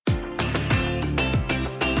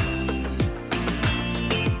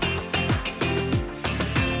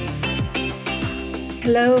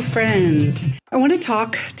Hello, friends. I want to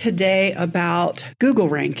talk today about Google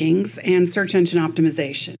rankings and search engine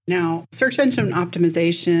optimization. Now, search engine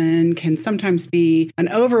optimization can sometimes be an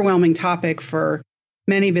overwhelming topic for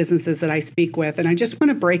many businesses that I speak with, and I just want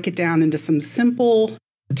to break it down into some simple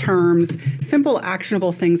terms, simple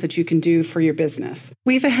actionable things that you can do for your business.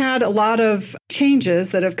 We've had a lot of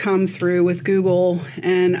changes that have come through with Google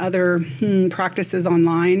and other practices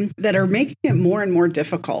online that are making it more and more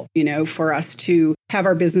difficult, for us to have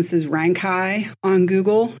our businesses rank high on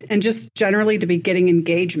Google and just generally to be getting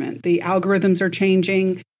engagement. The algorithms are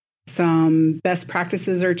changing, some best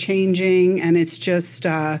practices are changing, and it's just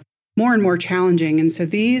more and more challenging. And so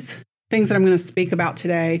these things that I'm going to speak about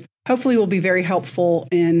today hopefully will be very helpful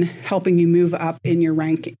in helping you move up in your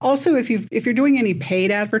ranking. Also, if you're doing any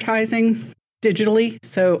paid advertising digitally,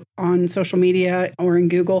 so on social media or in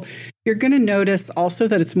Google, you're going to notice also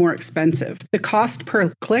that it's more expensive. The cost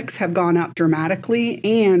per clicks have gone up dramatically,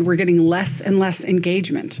 and we're getting less and less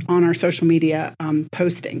engagement on our social media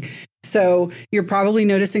posting. So you're probably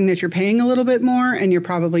noticing that you're paying a little bit more, and you're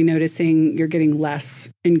probably noticing you're getting less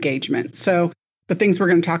engagement. So the things we're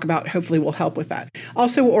going to talk about hopefully will help with that.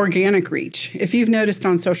 Also, organic reach. If you've noticed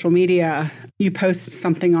on social media, you post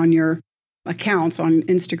something on your accounts on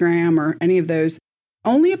Instagram or any of those,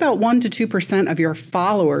 only about 1% to 2% of your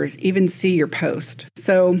followers even see your post.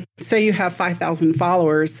 So say you have 5,000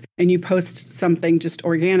 followers and you post something just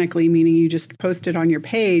organically, meaning you just post it on your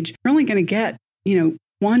page, you're only going to get, 1%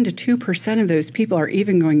 to 2% of those people are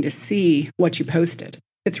even going to see what you posted.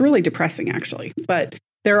 It's really depressing, actually, but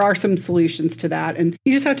there are some solutions to that. And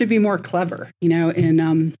you just have to be more clever,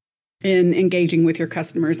 in engaging with your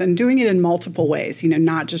customers and doing it in multiple ways,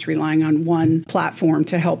 not just relying on one platform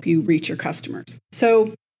to help you reach your customers.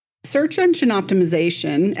 So search engine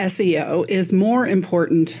optimization, SEO, is more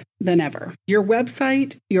important than ever. Your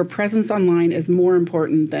website, your presence online is more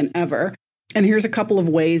important than ever. And here's a couple of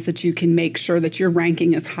ways that you can make sure that you're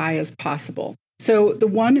ranking as high as possible. So the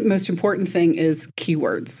one most important thing is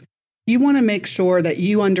keywords. You want to make sure that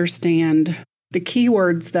you understand the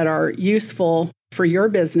keywords that are useful for your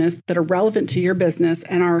business, that are relevant to your business,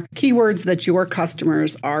 and are keywords that your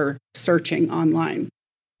customers are searching online.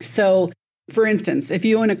 So, for instance, if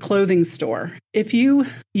you own a clothing store, if you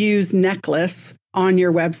use necklace on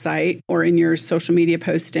your website or in your social media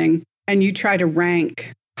posting, and you try to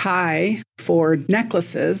rank high for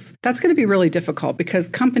necklaces, that's going to be really difficult because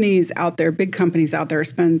companies out there, big companies out there,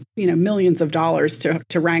 spend millions of dollars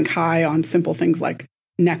to rank high on simple things like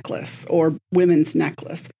necklace or women's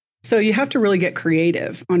necklace. So you have to really get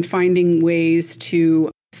creative on finding ways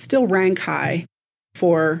to still rank high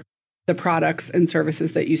for the products and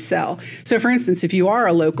services that you sell. So for instance, if you are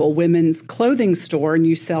a local women's clothing store and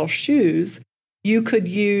you sell shoes, you could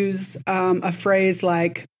use a phrase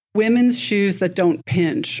like women's shoes that don't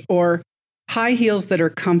pinch or high heels that are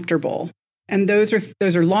comfortable. And those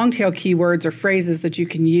are long tail keywords or phrases that you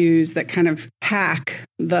can use that kind of hack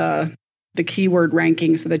the keyword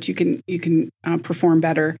ranking so that you can perform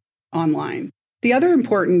better online. The other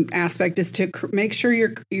important aspect is to make sure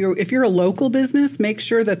if you're a local business, make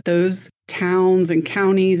sure that those towns and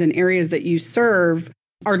counties and areas that you serve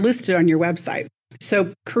are listed on your website.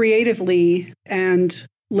 So creatively and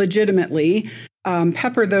legitimately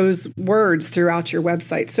pepper those words throughout your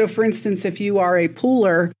website. So for instance, if you are a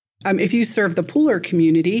pooler, if you serve the pooler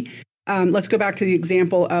community, let's go back to the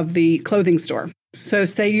example of the clothing store. So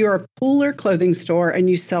say you're a pooler clothing store and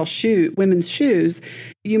you sell women's shoes,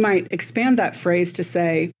 you might expand that phrase to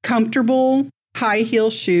say comfortable high heel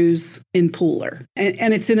shoes in pooler.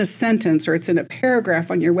 And it's in a sentence or it's in a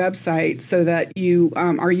paragraph on your website so that you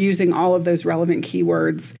are using all of those relevant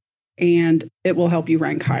keywords and it will help you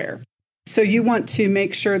rank higher. So you want to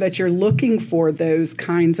make sure that you're looking for those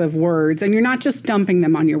kinds of words and you're not just dumping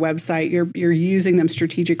them on your website. You're using them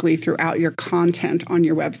strategically throughout your content on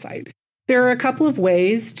your website. There are a couple of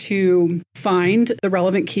ways to find the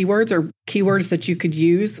relevant keywords or keywords that you could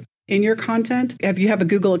use in your content. If you have a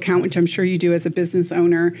Google account, which I'm sure you do as a business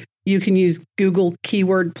owner, you can use Google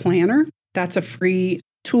Keyword Planner. That's a free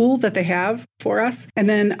tool that they have for us. And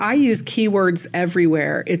then I use Keywords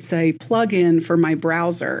Everywhere. It's a plugin for my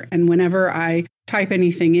browser. And whenever I type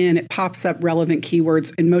anything in, it pops up relevant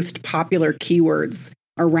keywords and most popular keywords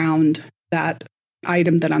around that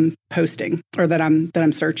item that I'm posting or that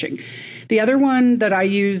I'm searching. The other one that I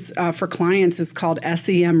use for clients is called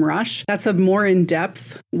SEMrush. That's a more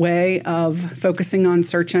in-depth way of focusing on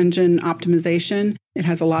search engine optimization. It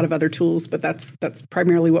has a lot of other tools, but that's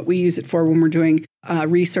primarily what we use it for when we're doing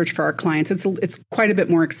research for our clients. It's quite a bit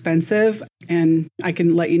more expensive, and I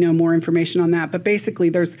can let you know more information on that. But basically,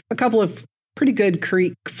 there's a couple of pretty good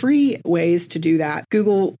free ways to do that.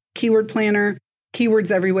 Google Keyword Planner,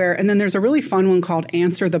 Keywords Everywhere. And then there's a really fun one called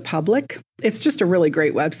Answer the Public. It's just a really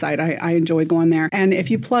great website. I enjoy going there. And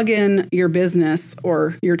if you plug in your business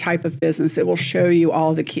or your type of business, it will show you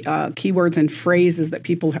all the keywords and phrases that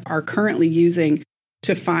people are currently using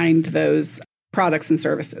to find those products and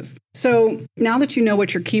services. So now that you know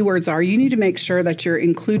what your keywords are, you need to make sure that you're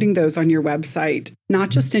including those on your website, not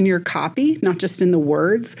just in your copy, not just in the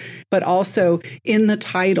words, but also in the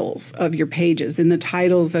titles of your pages, in the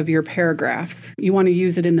titles of your paragraphs. You want to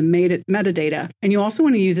use it in the metadata, and you also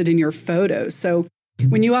want to use it in your photos. So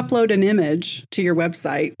when you upload an image to your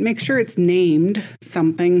website, make sure it's named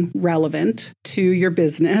something relevant to your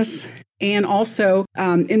business. And also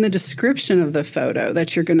in the description of the photo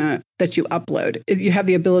that you upload, you have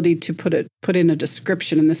the ability to put in a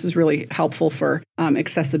description, and this is really helpful for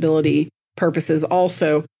accessibility purposes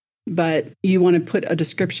also. But you want to put a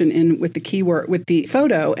description in with the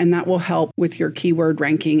photo, and that will help with your keyword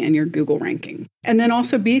ranking and your Google ranking. And then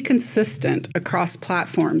also be consistent across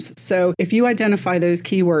platforms. So if you identify those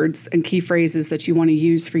keywords and key phrases that you want to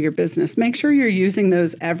use for your business, make sure you're using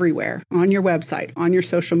those everywhere on your website, on your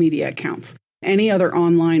social media accounts. Any other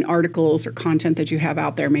online articles or content that you have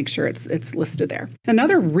out there, make sure it's listed there.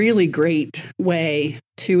 Another really great way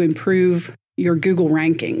to improve your Google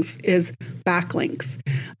rankings is backlinks.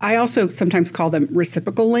 I also sometimes call them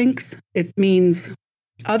reciprocal links. It means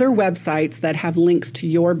other websites that have links to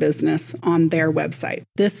your business on their website.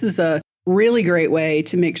 This is a really great way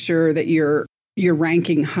to make sure that you're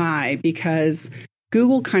ranking high, because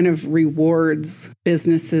Google kind of rewards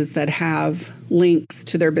businesses that have links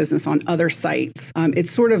to their business on other sites. It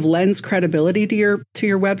sort of lends credibility to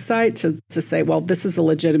your website to say, well, this is a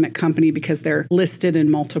legitimate company because they're listed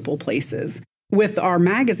in multiple places. With our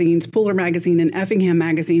magazines, Pooler Magazine and Effingham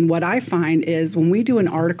Magazine, what I find is when we do an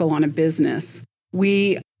article on a business,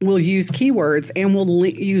 we will use keywords and we'll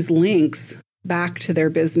use links back to their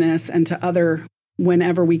business and to other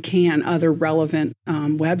relevant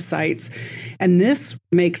websites. And this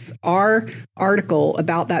makes our article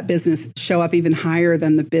about that business show up even higher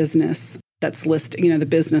than the business that's listed, the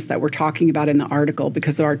business that we're talking about in the article,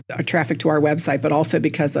 because of our traffic to our website, but also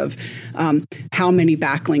because of how many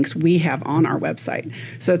backlinks we have on our website.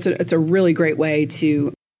 So it's a really great way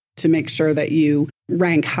to make sure that you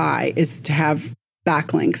rank high, is to have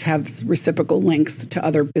backlinks, have reciprocal links to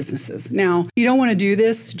other businesses. Now, you don't want to do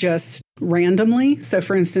this just randomly. So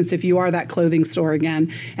for instance, if you are that clothing store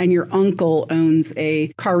again, and your uncle owns a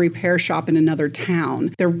car repair shop in another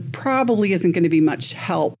town, there probably isn't going to be much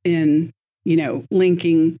help in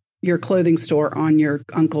linking your clothing store on your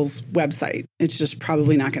uncle's website. It's just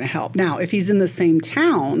probably not going to help. Now, if he's in the same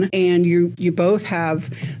town and you both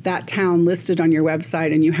have that town listed on your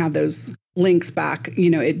website and you have those links back,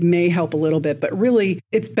 it may help a little bit, but really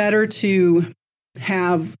it's better to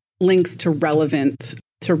have links to relevant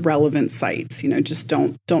sites. Just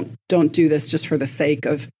don't do this just for the sake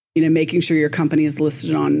of making sure your company is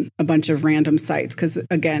listed on a bunch of random sites, because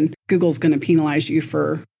again, Google's going to penalize you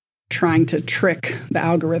for trying to trick the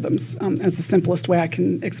algorithms. That's the simplest way I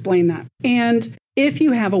can explain that. And if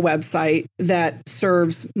you have a website that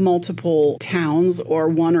serves multiple towns or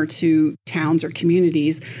one or two towns or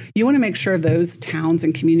communities, you want to make sure those towns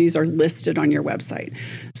and communities are listed on your website.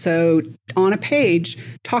 So on a page,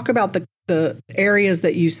 talk about the areas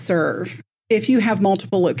that you serve. If you have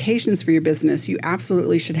multiple locations for your business, you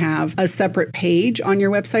absolutely should have a separate page on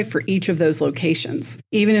your website for each of those locations.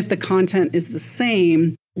 Even if the content is the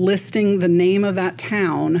same, listing the name of that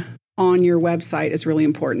town on your website is really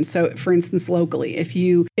important. So for instance, locally,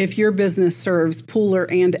 if your business serves Pooler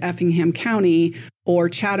and Effingham County or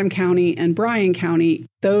Chatham County and Bryan County,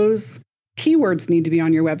 those keywords need to be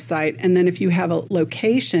on your website. And then if you have a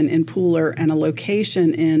location in Pooler and a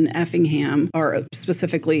location in Effingham, or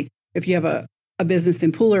specifically if you have a business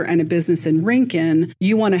in Pooler and a business in Rincon,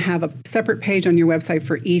 you want to have a separate page on your website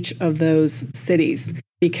for each of those cities,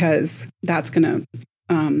 because that's going to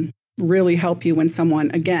really help you when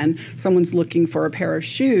someone's looking for a pair of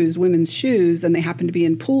shoes, women's shoes, and they happen to be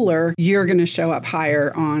in Pooler, you're going to show up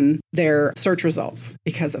higher on their search results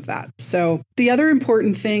because of that. So the other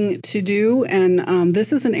important thing to do, and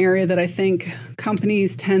this is an area that I think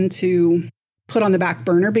companies tend to put on the back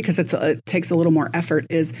burner because it takes a little more effort,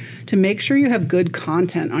 is to make sure you have good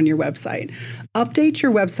content on your website. Update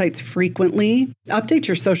your websites frequently. Update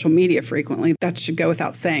your social media frequently. That should go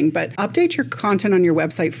without saying, but update your content on your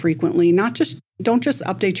website frequently. Don't just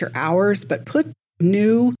update your hours, but put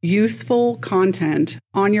new, useful content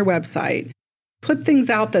on your website put things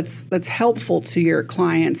out that's helpful to your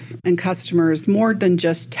clients and customers more than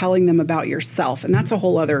just telling them about yourself. And that's a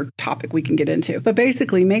whole other topic we can get into. But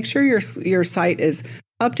basically, make sure your site is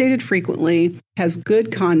updated frequently, has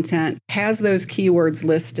good content, has those keywords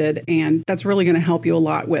listed, and that's really going to help you a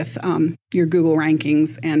lot with your Google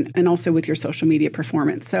rankings and also with your social media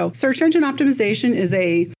performance. So search engine optimization is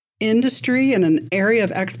a industry and an area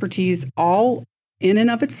of expertise all in and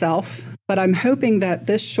of itself, but I'm hoping that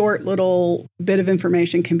this short little bit of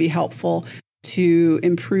information can be helpful to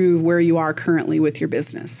improve where you are currently with your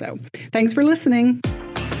business. So thanks for listening.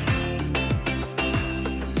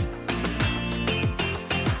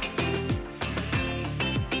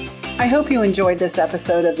 I hope you enjoyed this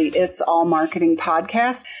episode of the It's All Marketing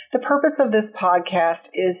podcast. The purpose of this podcast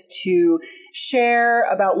is to share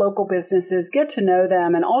about local businesses, get to know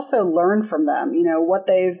them, and also learn from them, what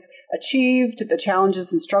they've achieved, the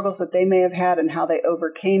challenges and struggles that they may have had and how they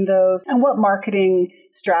overcame those, and what marketing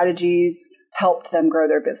strategies helped them grow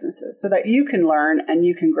their businesses so that you can learn and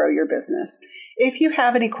you can grow your business. If you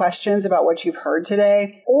have any questions about what you've heard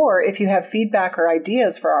today, or if you have feedback or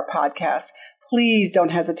ideas for our podcast, please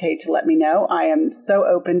don't hesitate to let me know. I am so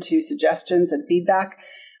open to suggestions and feedback.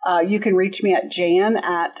 You can reach me at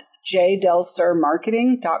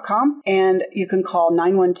jan@jdelsurmarketing.com, and you can call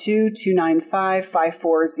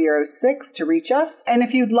 912-295-5406 to reach us. And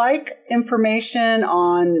if you'd like information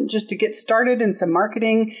on just to get started in some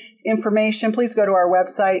marketing information, please go to our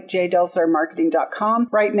website, jdelsurmarketing.com.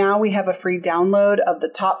 Right now, we have a free download of the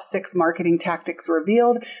top 6 marketing tactics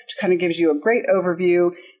revealed, which kind of gives you a great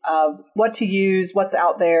overview of what to use, what's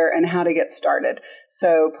out there, and how to get started.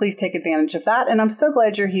 So please take advantage of that. And I'm so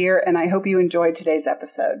glad you're here, and I hope you enjoyed today's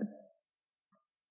episode.